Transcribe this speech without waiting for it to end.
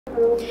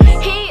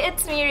Hey,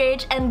 it's me,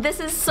 Rach, and this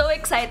is so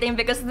exciting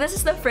because this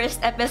is the first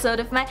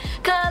episode of my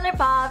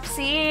COLOURPOP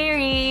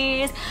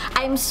series.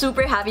 I'm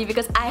super happy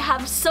because I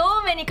have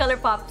so many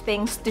COLOURPOP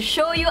things to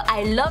show you.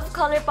 I love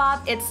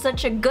COLOURPOP. It's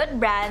such a good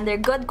brand. They're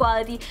good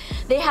quality.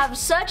 They have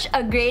such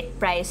a great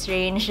price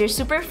range. They're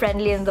super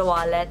friendly in the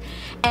wallet.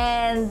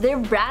 And their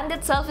brand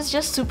itself is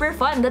just super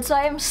fun. That's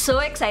why I'm so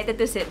excited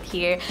to sit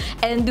here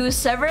and do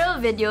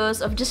several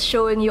videos of just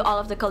showing you all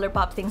of the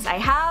COLOURPOP things I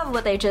have,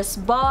 what I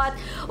just bought,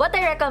 what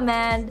I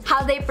recommend,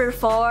 how they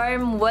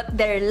perform, what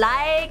they're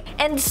like,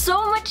 and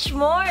so much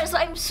more. So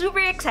I'm super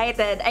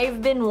excited.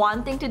 I've been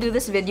wanting to do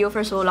this video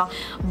for so long,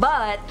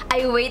 but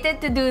I waited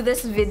to do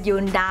this video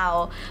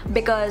now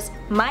because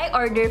my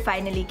order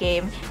finally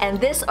came, and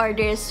this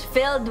order is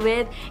filled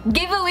with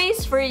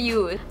giveaways for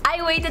you.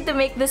 I waited to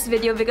make this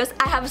video because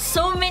I have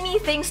so many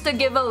things to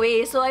give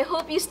away, so I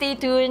hope you stay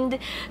tuned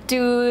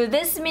to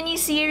this mini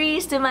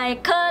series, to my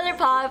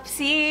COLOURPOP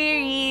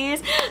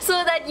series,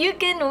 so that you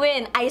can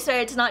win. I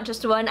swear it's not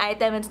just one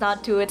item, it's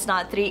not two, it's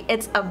not three,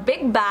 it's a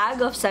big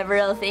bag of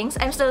several things.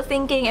 I'm still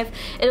thinking if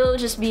it will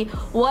just be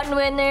one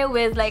winner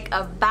with like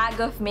a bag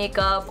of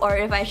makeup, or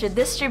if I should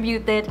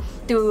distribute it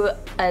to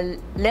a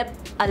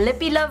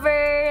lippie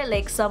lover,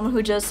 like someone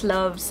who just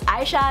loves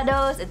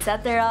eyeshadows,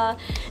 etc.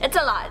 It's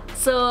a lot,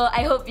 so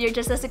I hope you're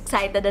just as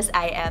excited as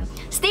I am.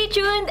 Stay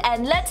tuned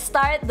and let's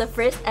start the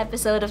first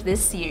episode of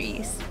this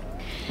series.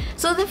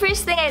 So the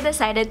first thing I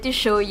decided to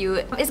show you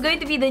is going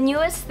to be the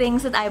newest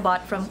things that I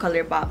bought from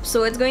COLOURPOP.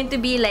 So it's going to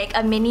be like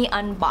a mini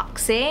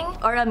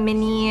unboxing or a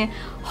mini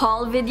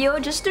haul video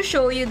just to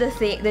show you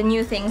the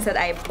new things that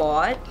I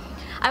bought.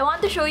 I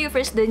want to show you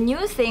first the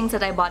new things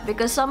that I bought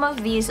because some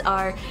of these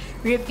are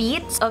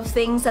repeats of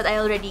things that I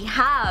already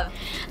have.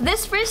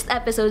 This first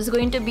episode is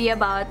going to be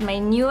about my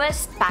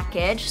newest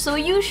package. So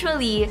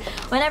usually,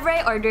 whenever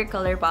I order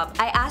COLOURPOP,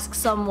 I ask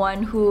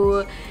someone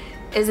who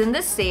is in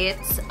the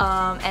States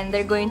and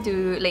they're going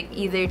to like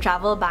either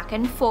travel back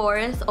and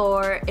forth,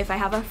 or if I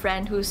have a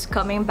friend who's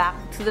coming back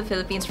to the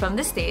Philippines from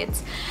the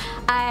States,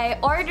 I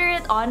order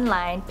it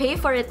online, pay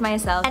for it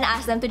myself, and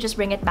ask them to just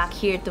bring it back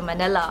here to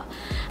Manila.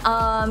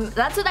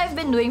 That's what I've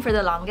been doing for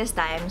the longest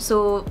time.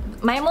 So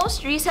my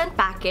most recent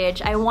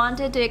package, I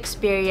wanted to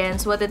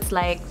experience what it's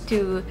like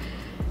to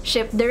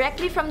ship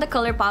directly from the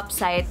COLOURPOP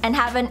site and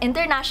have an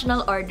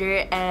international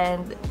order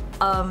and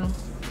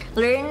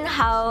learn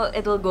how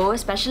it'll go,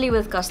 especially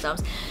with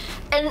customs.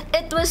 And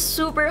it was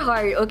super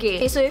hard.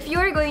 Okay, so if you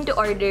are going to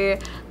order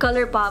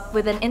COLOURPOP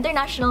with an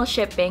international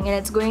shipping and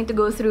it's going to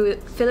go through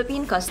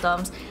Philippine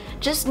customs,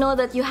 just know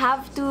that you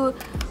have to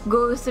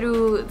go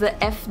through the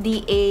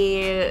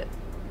FDA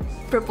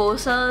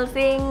proposal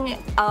thing.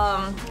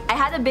 I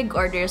had a big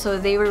order, so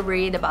they were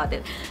worried about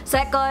it.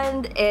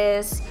 Second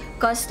is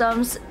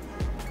customs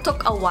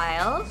took a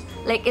while.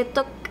 Like it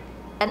took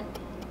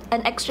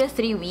an extra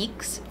 3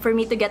 weeks for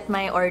me to get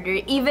my order,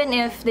 even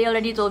if they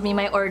already told me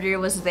my order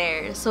was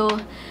there. So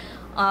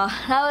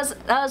that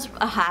was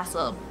a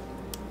hassle.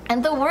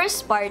 And the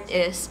worst part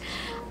is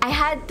I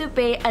had to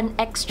pay an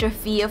extra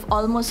fee of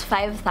almost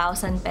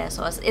 5,000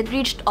 pesos. It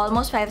reached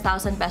almost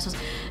 5,000 pesos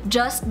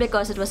just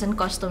because it was in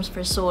customs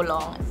for so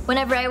long.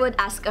 Whenever I would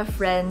ask a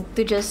friend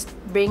to just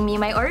bring me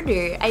my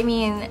order, I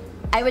mean,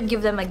 I would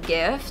give them a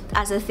gift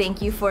as a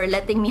thank you for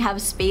letting me have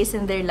space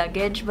in their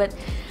luggage, but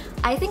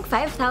I think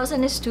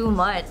 5,000 is too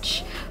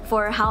much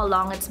for how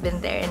long it's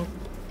been there, and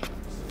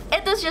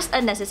it was just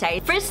unnecessary.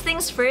 First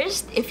things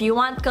first, if you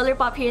want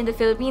COLOURPOP here in the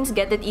Philippines,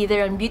 get it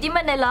either on Beauty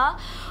Manila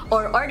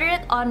or order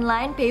it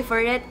online, pay for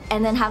it,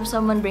 and then have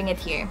someone bring it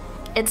here.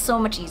 It's so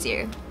much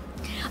easier.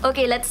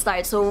 Okay, let's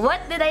start. So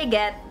what did I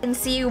get? And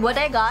see what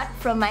I got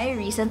from my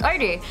recent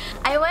order.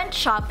 I went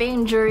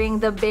shopping during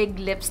the big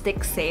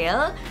lipstick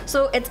sale.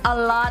 So it's a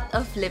lot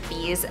of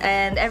lippies,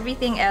 and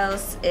everything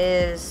else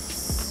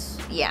is,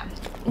 yeah,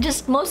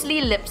 just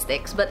mostly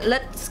lipsticks, but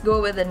let's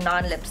go with the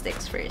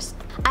non-lipsticks first.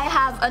 I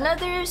have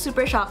another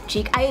Super Shock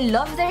Cheek. I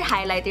love their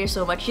highlighter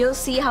so much. You'll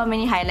see how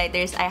many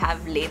highlighters I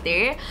have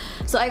later.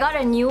 So I got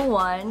a new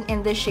one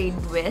in the shade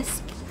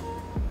Wisp.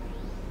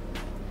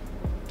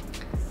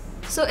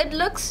 So it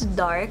looks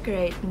dark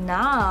right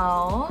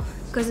now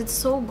because it's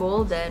so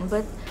golden,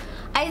 but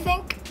I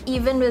think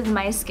even with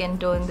my skin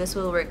tone, this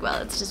will work well.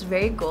 It's just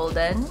very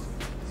golden.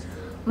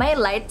 My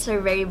lights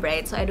are very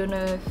bright, so I don't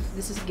know if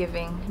this is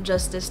giving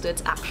justice to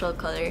its actual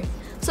color.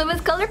 So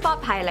with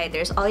COLOURPOP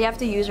highlighters, all you have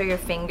to use are your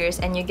fingers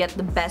and you get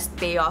the best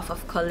payoff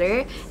of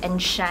color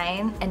and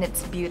shine, and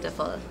it's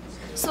beautiful.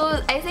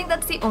 So I think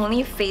that's the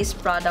only face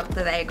product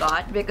that I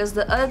got because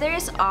the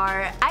others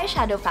are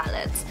eyeshadow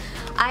palettes.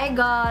 I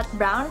got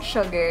Brown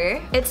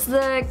Sugar. It's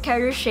the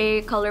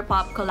Caruchet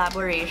COLOURPOP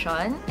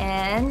collaboration,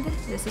 and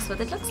this is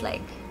what it looks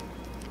like.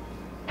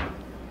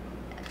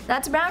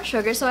 That's Brown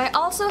Sugar. So I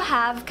also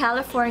have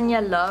California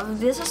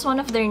Love. This is one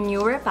of their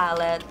newer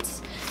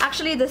palettes.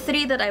 Actually, the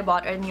three that I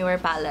bought are newer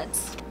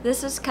palettes.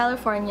 This is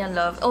California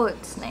Love. Oh,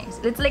 it's nice.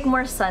 It's like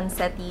more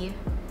sunset-y.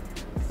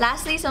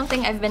 Lastly,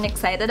 something I've been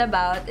excited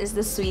about is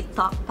the Sweet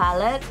Talk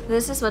palette.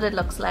 This is what it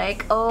looks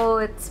like. Oh,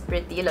 it's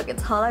pretty. Look,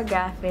 it's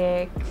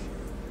holographic.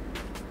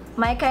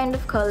 my kind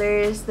of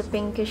colors, the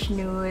pinkish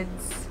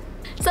nudes.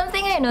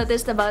 Something I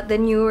noticed about the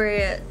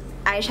newer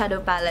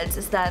eyeshadow palettes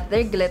is that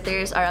their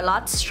glitters are a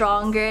lot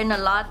stronger and a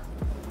lot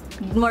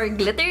more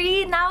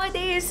glittery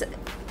nowadays.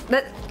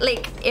 But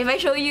like, if I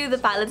show you the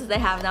palettes that I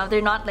have now,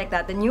 they're not like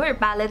that. The newer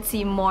palettes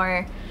seem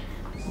more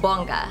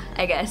bongga,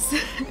 I guess.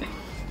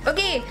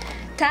 Okay,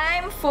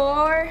 time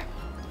for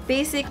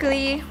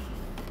basically...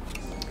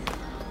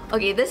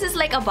 Okay, this is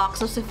like a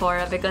box of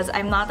Sephora because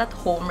I'm not at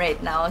home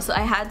right now, so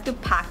I had to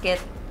pack it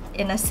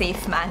in a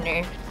safe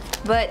manner.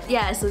 But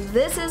yeah, so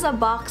this is a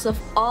box of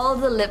all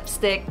the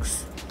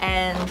lipsticks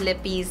and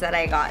lippies that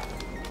I got.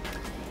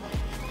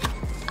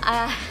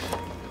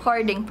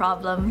 Hoarding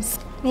problems.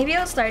 Maybe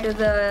I'll start with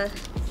the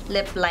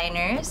lip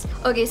liners.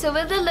 Okay, so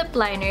with the lip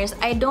liners,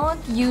 I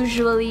don't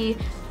usually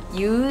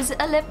use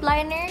a lip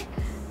liner.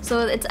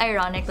 So it's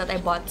ironic that I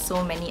bought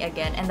so many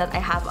again and that I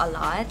have a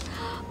lot.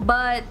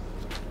 But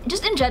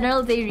just in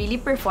general, they really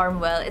perform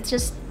well. It's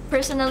just,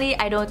 personally,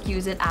 I don't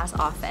use it as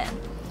often.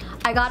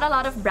 I got a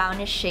lot of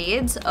brownish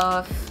shades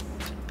of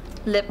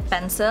lip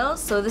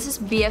pencils. So this is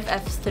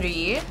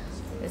BFF3.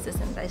 This is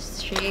in this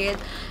shade.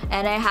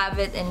 And I have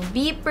it in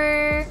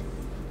Beeper,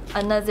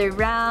 another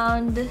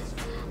round,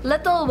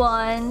 little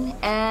one,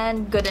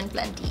 and Good and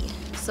Plenty.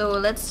 So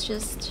let's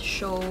just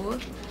show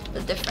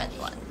the different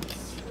ones.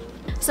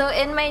 So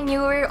in my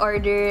newer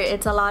order,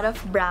 it's a lot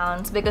of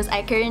browns because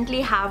I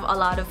currently have a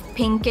lot of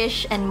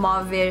pinkish and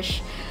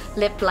mauvish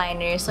lip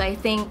liners. So I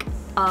think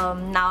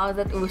now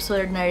that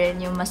uso na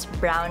rin yung mas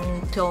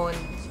brown toned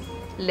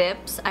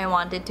lips, I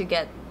wanted to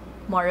get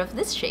more of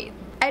this shade.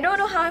 I don't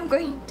know how I'm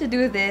going to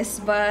do this,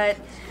 but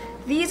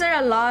these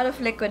are a lot of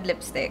liquid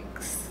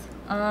lipsticks.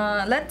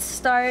 Let's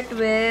start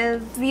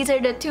with... These are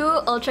the two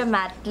Ultra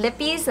Matte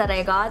Lippies that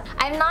I got.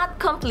 I'm not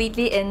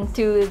completely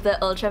into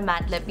the Ultra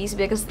Matte Lippies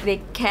because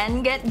they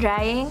can get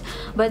drying,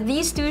 but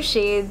these two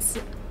shades,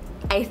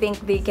 I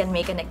think they can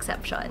make an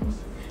exception.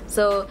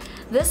 So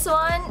this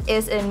one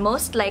is in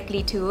Most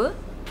Likely To,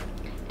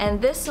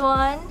 and this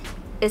one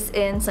is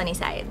in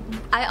Sunnyside.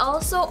 I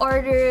also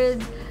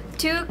ordered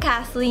two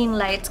Kathleen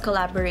Lights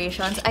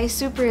collaborations. I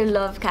super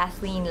love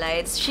Kathleen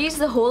Lights. She's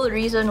the whole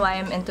reason why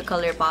I'm into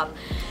ColourPop,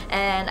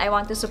 and I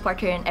want to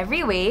support her in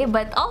every way,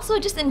 but also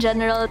just in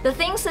general, the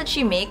things that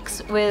she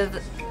makes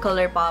with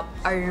ColourPop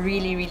are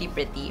really, really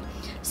pretty.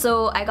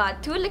 So I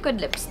got two liquid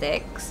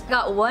lipsticks. I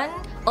got one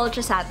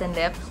Ultra Satin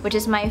Lip, which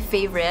is my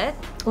favorite.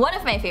 One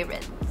of my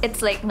favorite.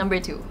 It's like number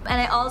 2.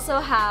 And I also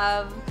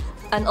have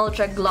an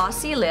Ultra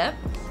Glossy Lip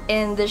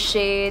in the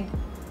shade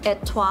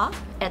Etoile.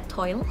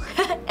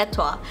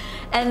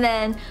 And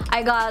then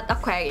I got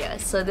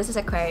Aquarius. So this is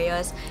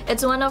Aquarius.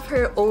 It's one of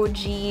her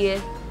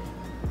OG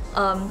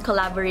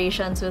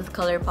collaborations with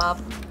ColourPop,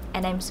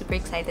 and I'm super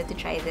excited to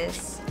try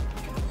this.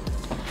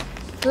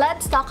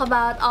 Let's talk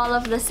about all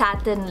of the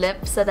satin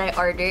lips that I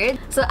ordered.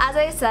 So as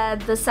I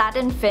said, the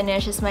satin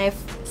finish is my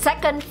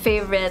second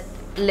favorite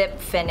lip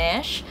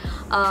finish.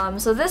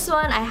 So this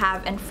one I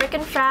have in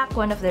Frickin' Frack,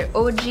 one of their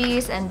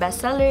OGs and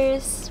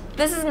bestsellers.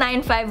 This is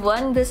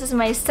 951. This is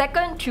my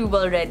second tube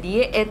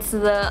already. It's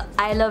the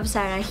I Love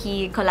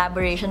Sarahi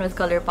collaboration with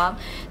ColourPop.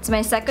 It's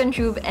my second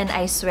tube and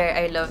I swear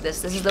I love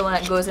this. This is the one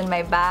that goes in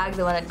my bag,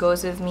 the one that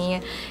goes with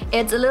me.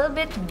 It's a little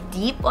bit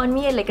deep on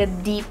me, like a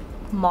deep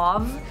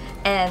mauve,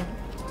 and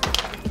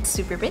it's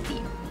super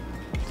pretty.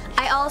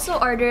 I also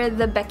ordered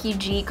the Becky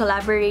G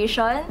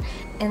collaboration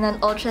in an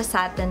Ultra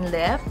Satin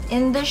Lip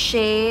in the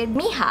shade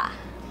Miha.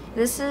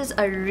 This is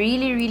a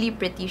really, really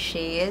pretty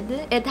shade.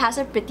 It has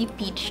a pretty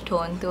peach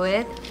tone to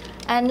it.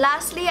 And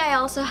lastly, I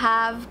also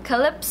have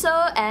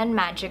Calypso and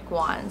Magic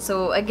Wand.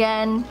 So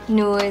again,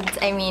 nudes.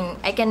 I mean,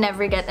 I can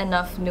never get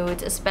enough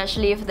nudes,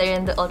 especially if they're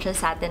in the Ultra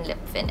Satin Lip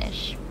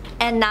finish.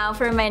 And now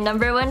for my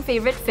 #1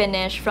 favorite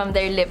finish from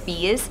their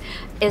lippies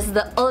is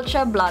the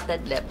Ultra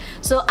Blotted Lip.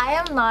 So I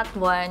am not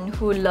one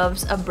who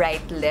loves a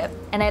bright lip,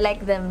 and I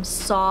like them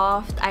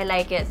soft. I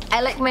like it.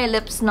 I like my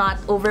lips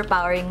not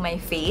overpowering my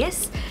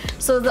face.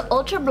 So the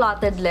Ultra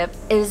Blotted Lip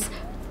is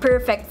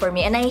perfect for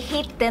me, and I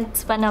hate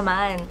tints pa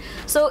naman.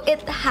 So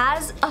it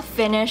has a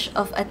finish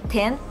of a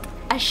tint,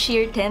 a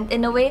sheer tint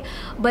in a way,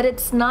 but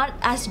it's not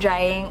as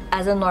drying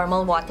as a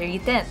normal watery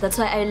tint. That's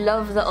why I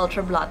love the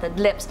Ultra Blotted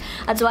Lips.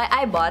 That's why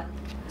I bought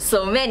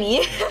so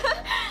many.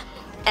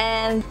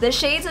 And the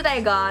shades that I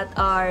got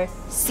are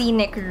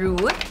Scenic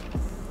Root,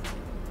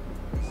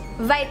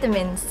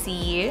 Vitamin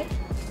C,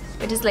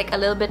 which is like a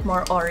little bit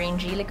more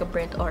orangey, like a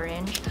burnt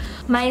orange.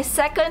 My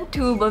second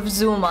tube of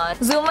Zuma.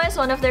 Zuma is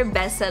one of their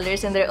best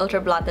sellers in their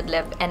Ultra Blotted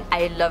Lip, and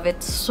I love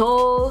it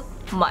so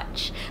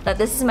much that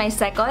this is my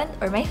second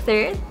or my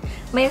third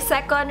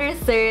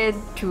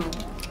tube.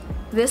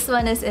 This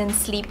one is in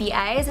Sleepy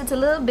Eyes. It's a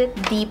little bit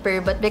deeper,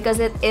 but because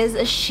it is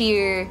a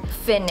sheer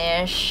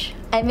finish,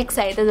 I'm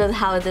excited with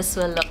how this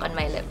will look on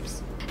my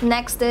lips.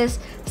 Next is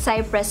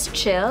Cypress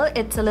Chill.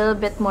 It's a little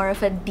bit more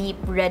of a deep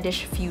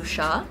reddish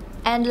fuchsia.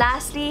 And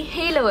lastly,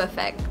 Halo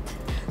Effect.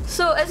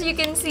 So as you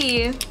can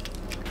see,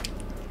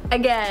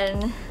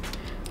 again,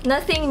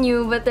 nothing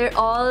new, but they're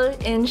all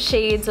in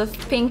shades of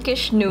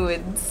pinkish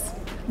nudes.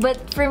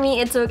 But for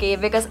me, it's okay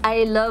because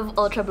I love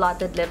ultra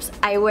blotted lips.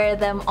 I wear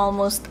them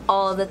almost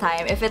all the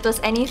time. If it was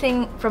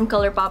anything from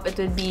ColourPop, it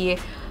would be,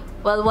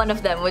 well, one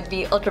of them would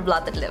be ultra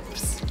blotted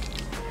lips.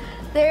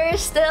 There's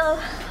still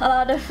a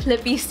lot of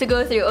lippies to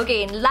go through.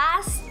 Okay,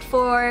 last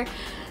for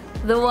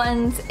the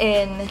ones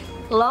in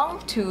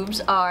long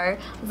tubes are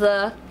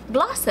the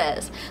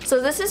glosses.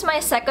 So this is my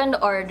second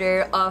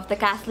order of the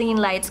Kathleen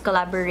Lights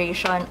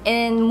collaboration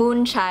in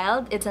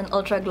Moonchild. It's an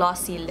ultra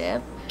glossy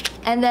lip.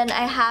 And then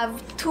I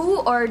have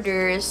 2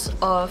 orders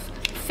of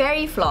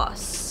Fairy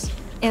Floss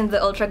in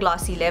the ultra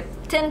glossy lip,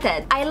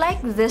 tinted. I like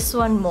this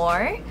one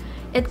more.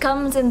 It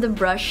comes in the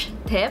brush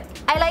tip.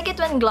 I like it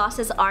when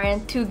glosses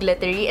aren't too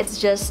glittery. It's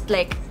just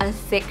like a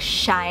thick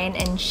shine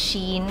and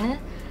sheen.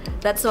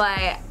 That's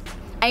why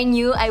I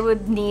knew I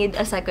would need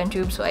a second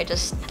tube, so I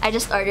just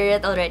ordered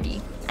it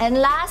already. And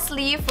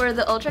lastly, for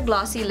the ultra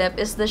glossy lip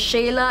is the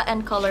Shayla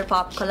and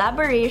ColourPop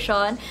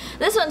collaboration.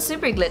 This one's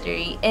super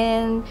glittery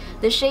in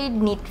the shade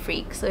Neat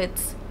Freak, so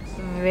it's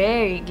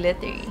very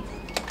glittery.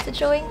 Is it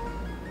showing?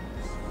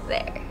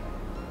 There.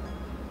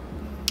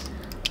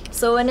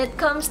 So when it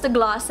comes to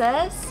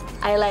glosses,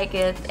 I like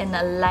it in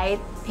a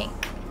light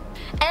pink.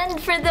 And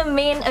for the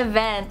main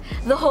event,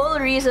 the whole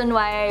reason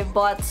why I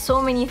bought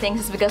so many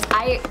things is because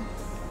I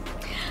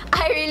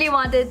really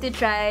wanted to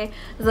try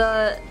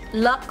the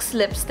Luxe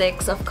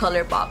lipsticks of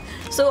ColourPop.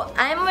 So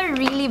I'm a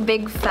really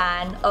big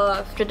fan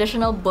of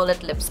traditional bullet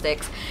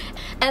lipsticks.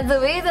 And the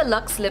way the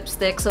Luxe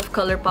lipsticks of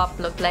ColourPop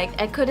look like,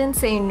 I couldn't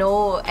say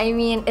no. I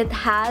mean, it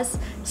has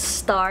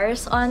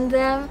stars on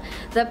them.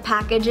 The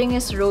packaging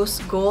is rose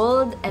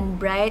gold and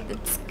bright.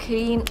 It's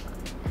clean.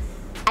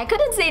 I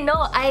couldn't say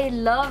no. I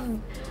love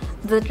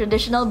the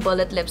traditional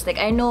bullet lipstick.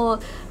 I know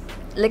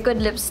liquid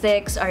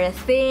lipsticks are a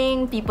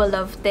thing, people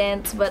love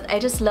tints, but I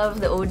just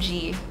love the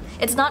OG.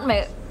 It's not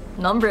my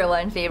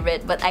 #1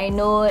 favorite, but I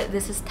know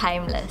this is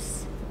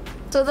timeless.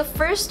 So the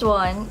first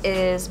one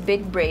is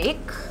Big Break.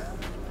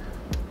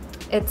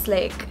 It's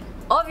like,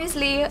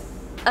 obviously,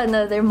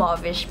 another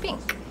mauvish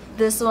pink.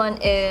 This one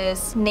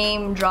is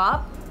Name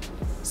Drop.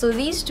 So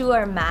these two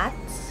are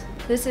mattes.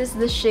 This is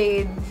the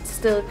shade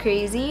Still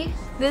Crazy.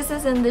 This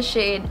is in the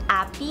shade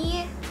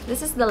Appy.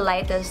 This is the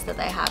lightest that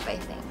I have, I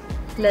think.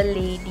 La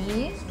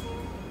Lady.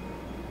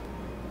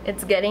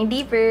 It's getting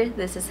deeper.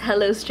 This is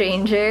Hello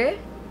Stranger.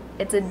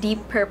 It's a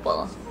deep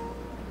purple.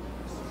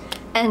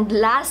 And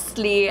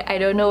lastly, I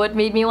don't know what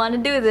made me want to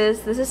do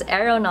this. This is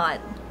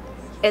Aeronaut.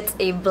 It's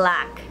a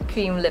black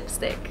cream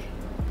lipstick.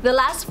 The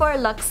last 4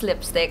 Luxe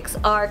lipsticks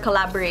are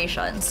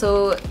collaborations.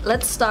 So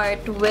let's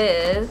start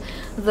with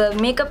the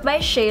Makeup by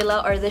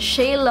Shayla or the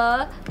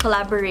Shayla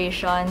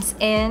collaborations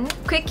in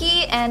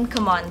Quickie and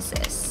Come On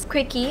Sis.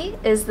 Quickie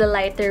is the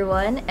lighter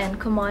one and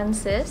Come On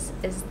Sis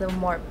is the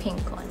more pink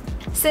one.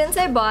 Since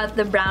I bought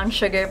the Brown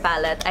Sugar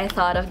palette, I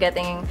thought of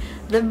getting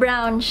the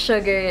Brown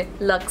Sugar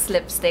Luxe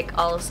lipstick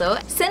also.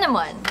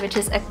 Cinnamon, which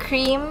is a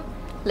cream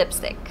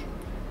lipstick.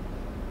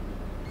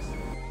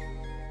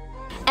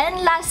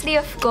 And lastly,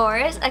 of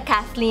course, a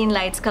Kathleen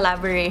Lights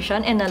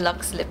collaboration in a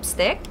Luxe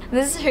lipstick.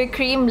 This is her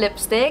cream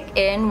lipstick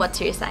in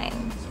What's Your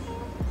Sign?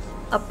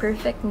 A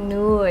perfect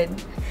nude.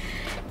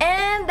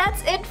 And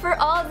that's it for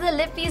all the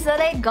lippies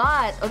that I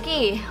got.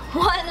 Okay,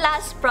 one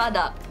last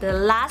product. The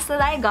last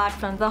that I got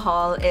from the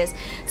haul is,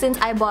 since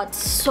I bought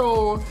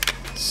so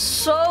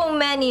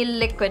many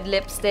liquid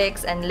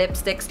lipsticks and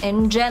lipsticks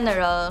in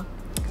general,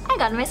 I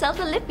got myself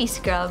a lippie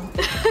scrub.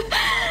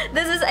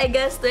 This is, I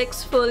guess, to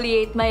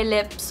exfoliate my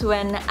lips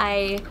when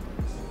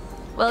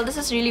well, this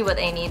is really what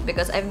I need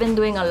because I've been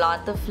doing a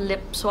lot of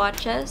lip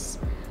swatches.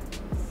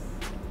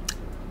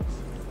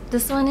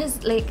 This one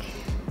is like,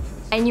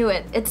 I knew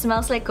it. It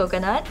smells like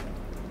coconut.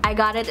 I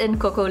got it in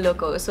Coco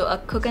Loco, so a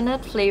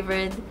coconut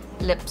flavored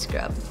lip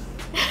scrub.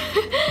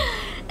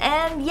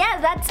 And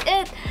yeah, that's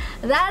it.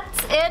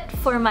 That's it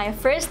for my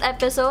first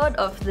episode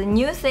of the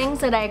new things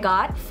that I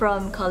got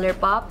from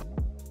ColourPop.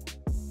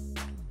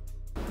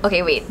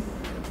 Okay, wait.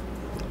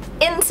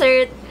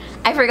 Insert.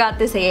 I forgot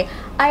to say,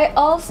 I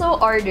also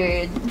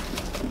ordered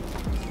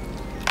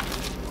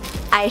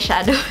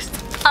eyeshadows.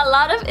 A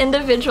lot of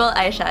individual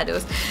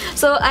eyeshadows.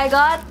 So I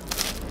got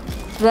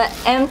the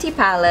Empty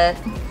palette,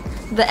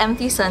 the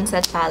Empty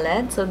Sunset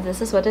palette. So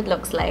this is what it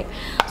looks like.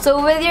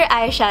 So with your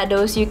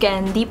eyeshadows, you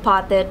can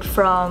depot it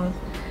from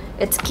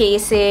its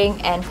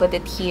casing and put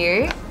it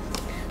here.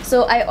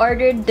 So I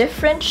ordered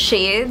different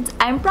shades.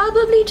 I'm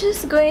probably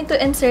just going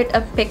to insert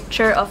a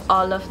picture of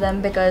all of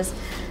them because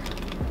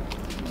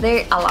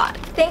they're a lot.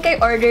 I think I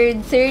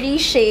ordered 30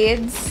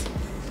 shades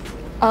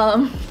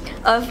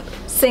of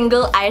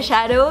single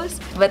eyeshadows.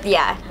 But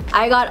yeah,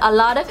 I got a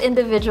lot of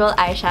individual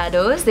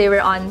eyeshadows. They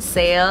were on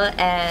sale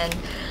and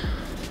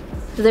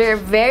they're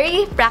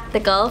very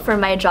practical for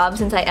my job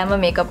since I am a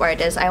makeup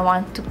artist. I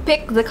want to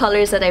pick the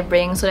colors that I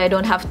bring so that I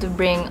don't have to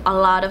bring a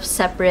lot of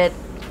separate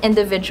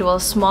individual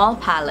small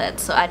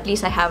palettes. So at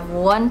least I have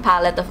one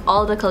palette of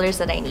all the colors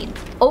that I need.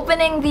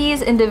 Opening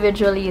these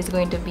individually is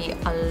going to be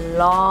a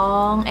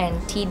long and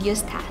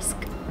tedious task.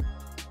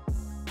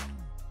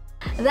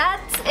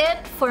 that's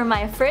it for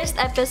my first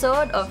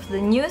episode of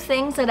the new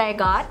things that I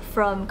got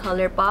from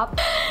ColourPop.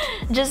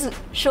 Just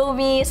show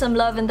me some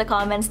love in the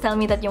comments, tell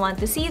me that you want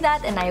to see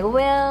that, and I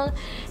will.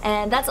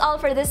 And that's all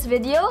for this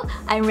video.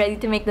 I'm ready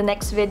to make the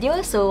next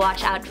video, so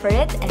watch out for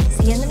it and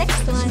see you in the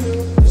next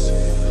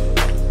one.